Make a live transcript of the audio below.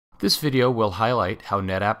This video will highlight how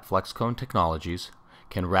NetApp FlexClone technologies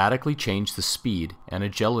can radically change the speed and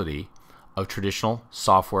agility of traditional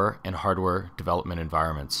software and hardware development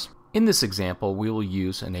environments. In this example, we will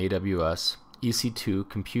use an AWS EC2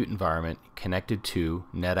 compute environment connected to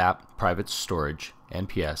NetApp Private Storage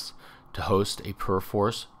 (NPS) to host a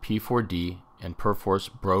Perforce P4D and Perforce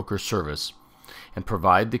broker service and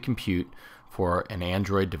provide the compute for an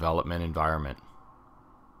Android development environment.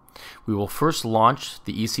 We will first launch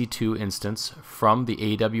the EC2 instance from the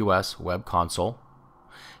AWS web console,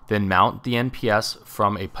 then mount the NPS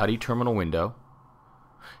from a PuTTY terminal window,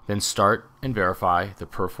 then start and verify the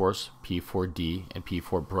Perforce P4D and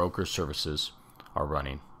P4 broker services are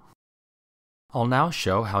running. I'll now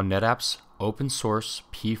show how NetApp's open source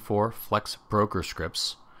P4 Flex broker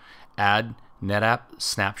scripts add NetApp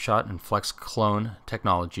Snapshot and FlexClone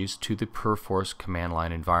technologies to the Perforce command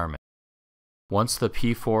line environment. Once the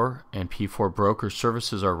P4 and P4 broker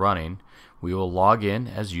services are running, we will log in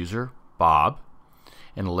as user Bob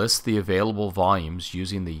and list the available volumes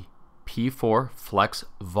using the P4 Flex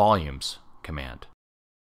Volumes command.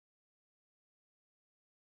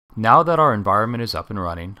 Now that our environment is up and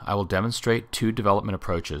running, I will demonstrate two development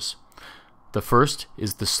approaches. The first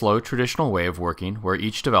is the slow traditional way of working, where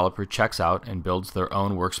each developer checks out and builds their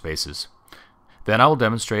own workspaces. Then I will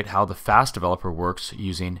demonstrate how the fast developer works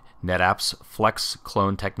using NetApp's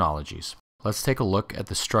FlexClone technologies. Let's take a look at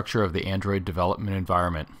the structure of the Android development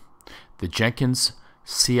environment. The Jenkins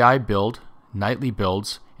CI build, nightly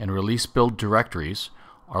builds, and release build directories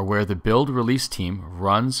are where the build release team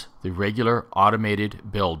runs the regular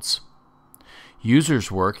automated builds. Users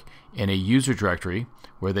work in a user directory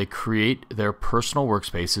where they create their personal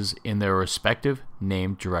workspaces in their respective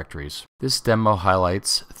named directories. This demo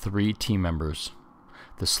highlights three team members: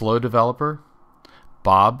 the slow developer,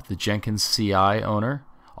 Bob, the Jenkins CI owner,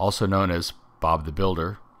 also known as Bob the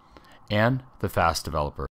Builder, and the fast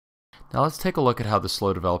developer. Now let's take a look at how the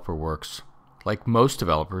slow developer works. Like most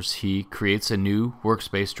developers, he creates a new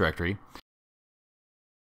workspace directory.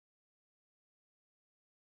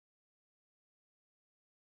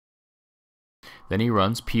 Then he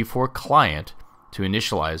runs P4 client to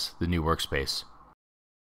initialize the new workspace.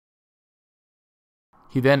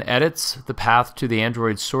 He then edits the path to the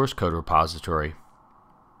Android source code repository.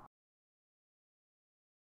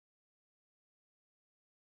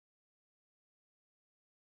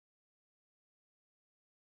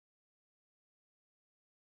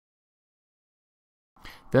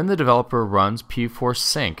 Then the developer runs P4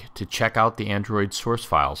 sync to check out the Android source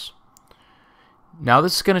files. Now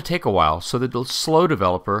this is going to take a while, so the slow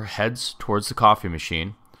developer heads towards the coffee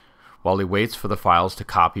machine while he waits for the files to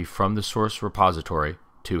copy from the source repository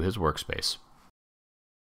to his workspace.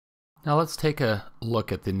 Now let's take a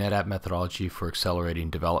look at the NetApp methodology for accelerating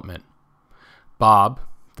development. Bob,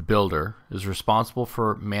 the builder, is responsible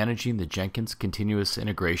for managing the Jenkins continuous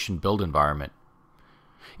integration build environment.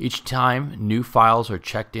 Each time new files are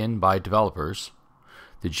checked in by developers,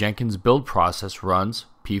 the Jenkins build process runs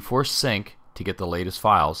P4 sync to get the latest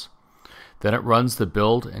files. Then it runs the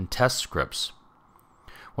build and test scripts.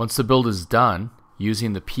 Once the build is done,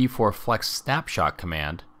 using the P4 Flex Snapshot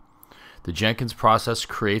command, the Jenkins process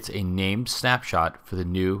creates a named snapshot for the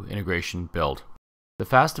new integration build. The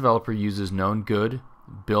fast developer uses known good,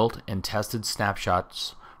 built, and tested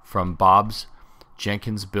snapshots from Bob's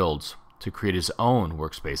Jenkins builds to create his own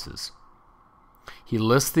workspaces. He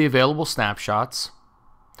lists the available snapshots,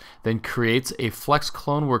 then creates a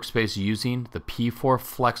FlexClone workspace using the P4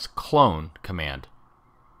 FlexClone command.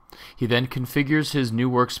 He then configures his new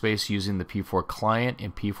workspace using the P4 client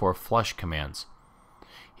and P4 flush commands.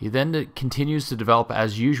 He then continues to develop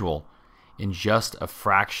as usual in just a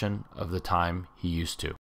fraction of the time he used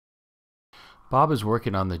to. Bob is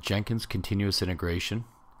working on the Jenkins continuous integration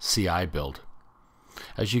CI build.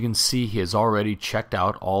 As you can see, he has already checked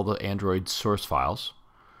out all the Android source files.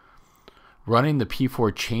 Running the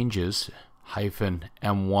P4 changes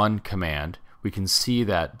 -m1 command, we can see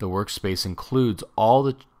that the workspace includes all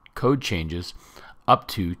the code changes up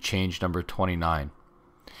to change number 29.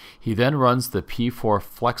 He then runs the P4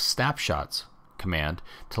 Flex Snapshots command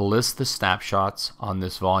to list the snapshots on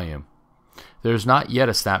this volume. There is not yet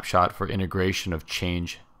a snapshot for integration of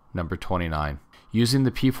change number 29. Using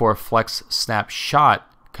the P4 Flex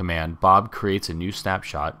Snapshot command, Bob creates a new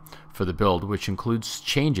snapshot for the build, which includes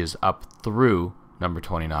changes up through number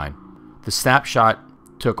 29. The snapshot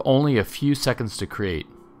took only a few seconds to create.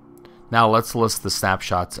 Now let's list the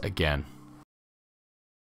snapshots again.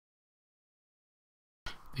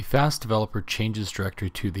 The fast developer changes directory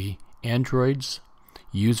to the Android's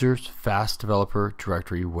users fast developer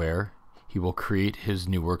directory, where he will create his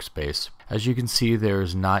new workspace. As you can see, there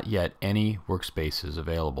is not yet any workspaces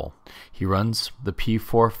available. He runs the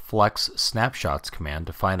P4 Flex Snapshots command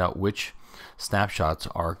to find out which snapshots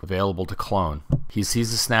are available to clone. He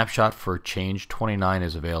sees a snapshot for change 29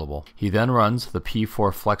 is available. He then runs the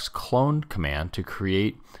P4 FlexClone command to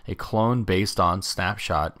create a clone based on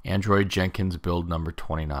snapshot Android Jenkins build number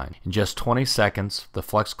 29. In just 20 seconds, the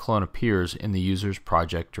FlexClone appears in the user's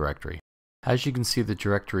project directory. As you can see, the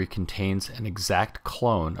directory contains an exact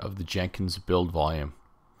clone of the Jenkins build volume,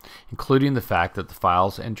 including the fact that the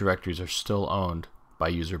files and directories are still owned by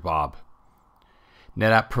user Bob.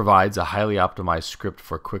 NetApp provides a highly optimized script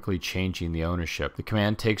for quickly changing the ownership. The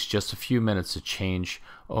command takes just a few minutes to change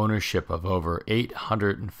ownership of over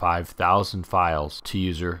 805,000 files to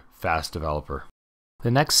user fast developer. The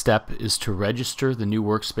next step is to register the new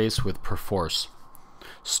workspace with Perforce.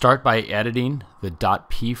 Start by editing the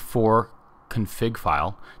 .p4 config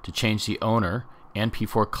file to change the owner and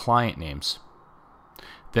P4 client names.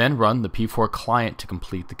 Then run the P4 client to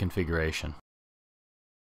complete the configuration.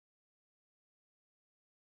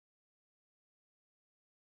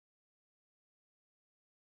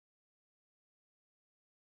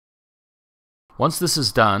 Once this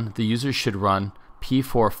is done, the user should run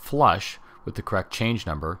P4 flush with the correct change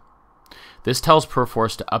number. This tells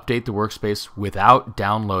Perforce to update the workspace without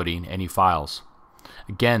downloading any files.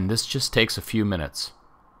 Again, this just takes a few minutes.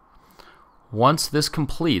 Once this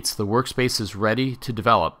completes, the workspace is ready to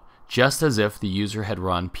develop, just as if the user had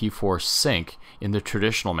run P4 sync in the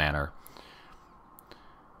traditional manner.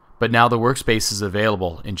 But now the workspace is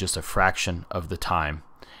available in just a fraction of the time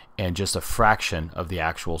and just a fraction of the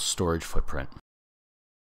actual storage footprint.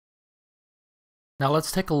 Now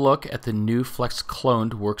let's take a look at the new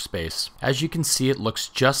FlexCloned workspace. As you can see, it looks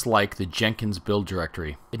just like the Jenkins build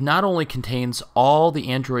directory. It not only contains all the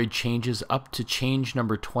Android changes up to change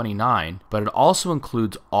number 29, but it also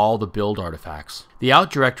includes all the build artifacts. The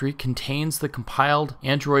out directory contains the compiled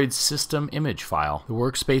Android system image file. The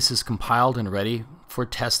workspace is compiled and ready for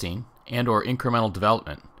testing and/or incremental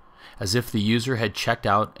development, as if the user had checked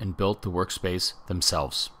out and built the workspace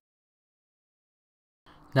themselves.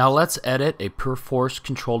 Now let's edit a Perforce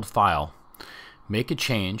controlled file, make a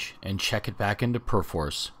change, and check it back into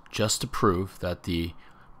Perforce just to prove that the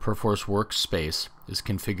Perforce workspace is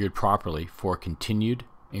configured properly for continued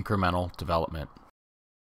incremental development.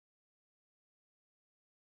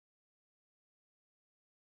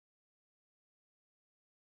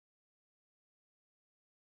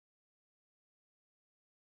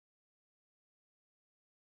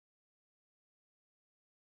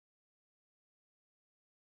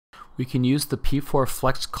 We can use the P4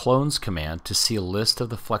 FlexClones command to see a list of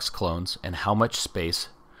the FlexClones and how much space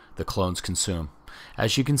the clones consume.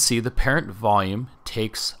 As you can see, the parent volume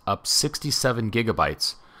takes up 67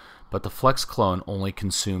 gigabytes, but the FlexClone only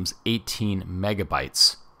consumes 18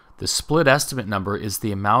 megabytes. The split estimate number is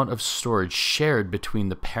the amount of storage shared between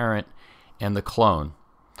the parent and the clone.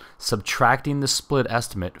 Subtracting the split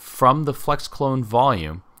estimate from the FlexClone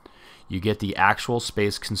volume, you get the actual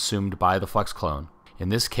space consumed by the FlexClone. In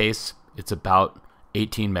this case, it's about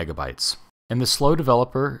 18 megabytes. And the slow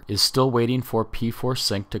developer is still waiting for P4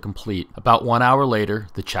 sync to complete. About 1 hour later,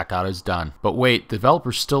 the checkout is done. But wait, the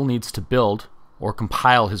developer still needs to build or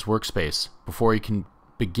compile his workspace before he can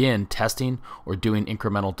begin testing or doing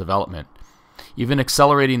incremental development. Even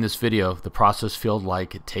accelerating this video, the process feels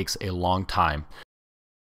like it takes a long time.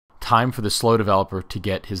 Time for the slow developer to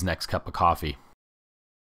get his next cup of coffee.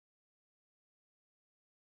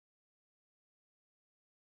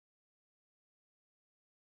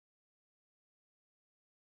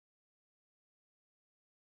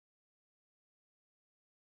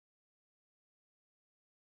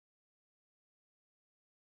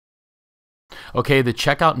 Okay, the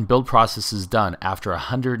checkout and build process is done after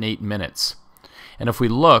 108 minutes. And if we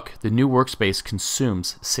look, the new workspace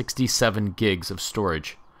consumes 67 gigs of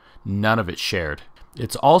storage, none of it shared.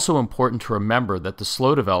 It's also important to remember that the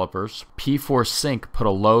slow developers, P4 sync put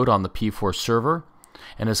a load on the P4 server,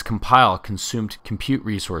 and as compile consumed compute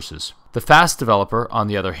resources. The fast developer, on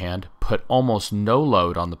the other hand, put almost no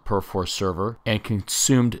load on the Perforce server and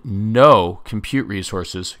consumed no compute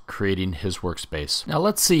resources, creating his workspace. Now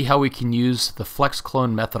let's see how we can use the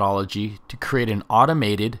FlexClone methodology to create an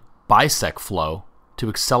automated Bisect flow to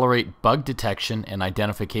accelerate bug detection and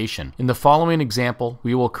identification. In the following example,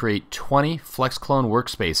 we will create 20 FlexClone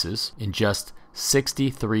workspaces in just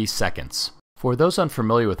 63 seconds. For those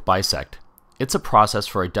unfamiliar with Bisect, it's a process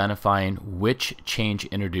for identifying which change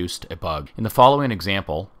introduced a bug. In the following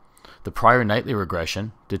example, the prior nightly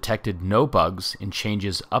regression detected no bugs in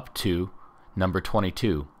changes up to number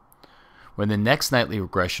 22. When the next nightly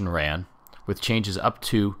regression ran, with changes up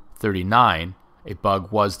to 39, a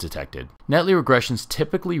bug was detected. Neatly regressions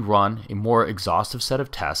typically run a more exhaustive set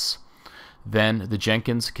of tests than the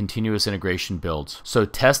Jenkins continuous integration builds, so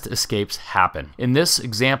test escapes happen. In this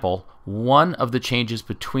example, one of the changes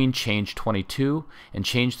between change 22 and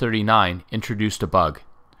change 39 introduced a bug.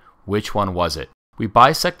 Which one was it? We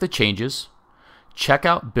bisect the changes, check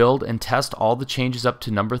out, build, and test all the changes up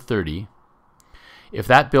to number 30. If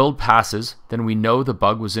that build passes, then we know the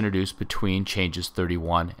bug was introduced between changes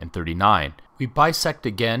 31 and 39. We bisect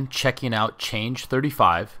again, checking out change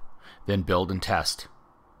 35, then build and test.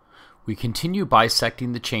 We continue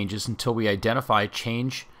bisecting the changes until we identify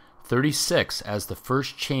change 36 as the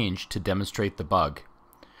first change to demonstrate the bug.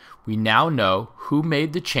 We now know who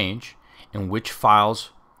made the change and which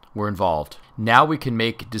files were involved. Now we can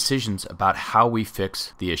make decisions about how we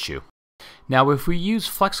fix the issue. Now if we use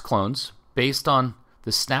FlexClones based on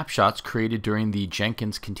the snapshots created during the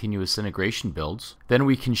Jenkins continuous integration builds, then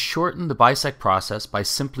we can shorten the bisect process by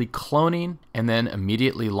simply cloning and then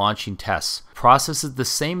immediately launching tests. The process is the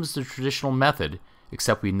same as the traditional method,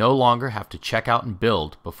 except we no longer have to check out and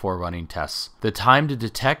build before running tests. The time to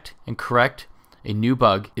detect and correct a new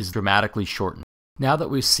bug is dramatically shortened. Now that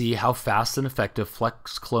we see how fast and effective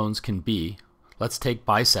FlexClones can be, let's take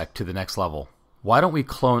Bisect to the next level. Why don't we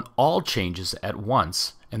clone all changes at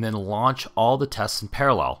once and then launch all the tests in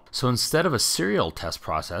parallel? So instead of a serial test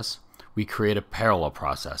process, we create a parallel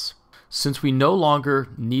process. Since we no longer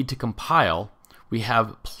need to compile, we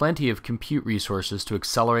have plenty of compute resources to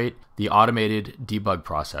accelerate the automated debug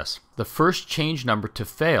process. The first change number to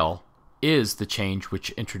fail is the change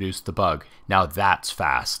which introduced the bug. Now that's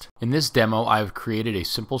fast. In this demo, I have created a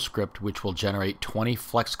simple script which will generate 20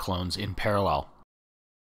 FlexClones in parallel.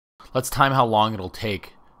 Let's time how long it'll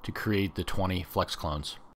take to create the 20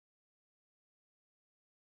 FlexClones.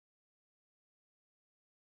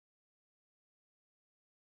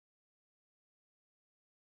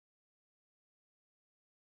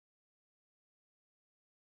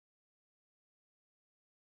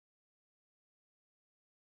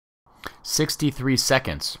 "63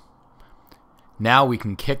 seconds. Now we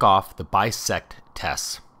can kick off the bisect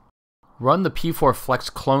tests. Run the P4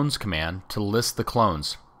 FlexClones command to list the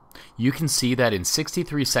clones. You can see that in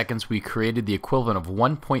 63 seconds we created the equivalent of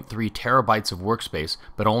 1.3 terabytes of workspace,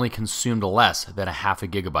 but only consumed less than a half a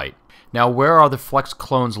gigabyte. Now where are the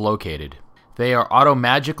FlexClones located? They are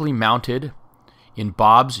auto-magically mounted in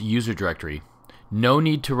Bob's user directory. No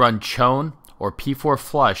need to run chown or P4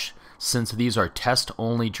 flush since these are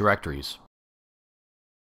test-only directories.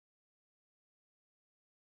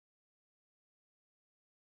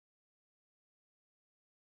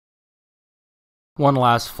 One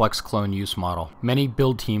last FlexClone use model. Many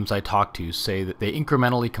build teams I talk to say that they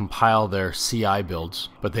incrementally compile their CI builds,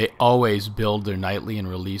 but they always build their nightly and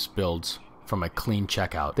release builds from a clean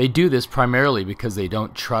checkout. They do this primarily because they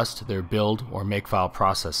don't trust their build or makefile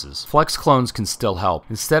processes. FlexClones can still help.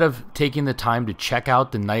 Instead of taking the time to check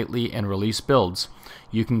out the nightly and release builds,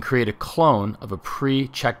 you can create a clone of a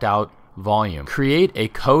pre-checked out volume. Create a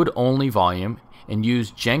code-only volume and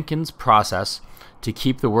use Jenkins process to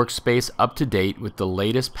keep the workspace up to date with the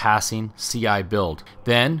latest passing CI build.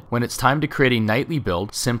 Then, when it's time to create a nightly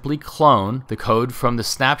build, simply clone the code from the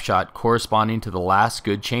snapshot corresponding to the last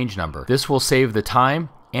good change number. This will save the time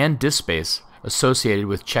and disk space associated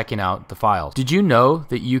with checking out the files. Did you know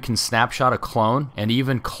that you can snapshot a clone and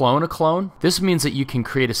even clone a clone? This means that you can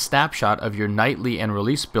create a snapshot of your nightly and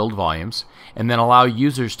release build volumes and then allow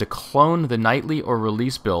users to clone the nightly or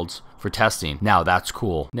release builds for testing. Now that's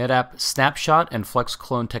cool. NetApp Snapshot and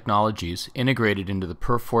FlexClone technologies integrated into the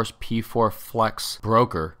Perforce P4 Flex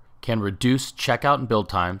broker can reduce checkout and build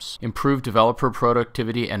times, improve developer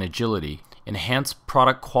productivity and agility, enhance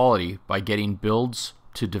product quality by getting builds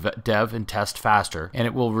to dev and test faster, and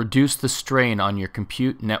it will reduce the strain on your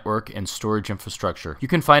compute, network, and storage infrastructure. You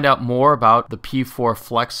can find out more about the P4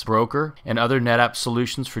 Flex broker and other NetApp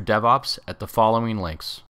solutions for DevOps at the following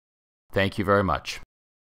links. Thank you very much.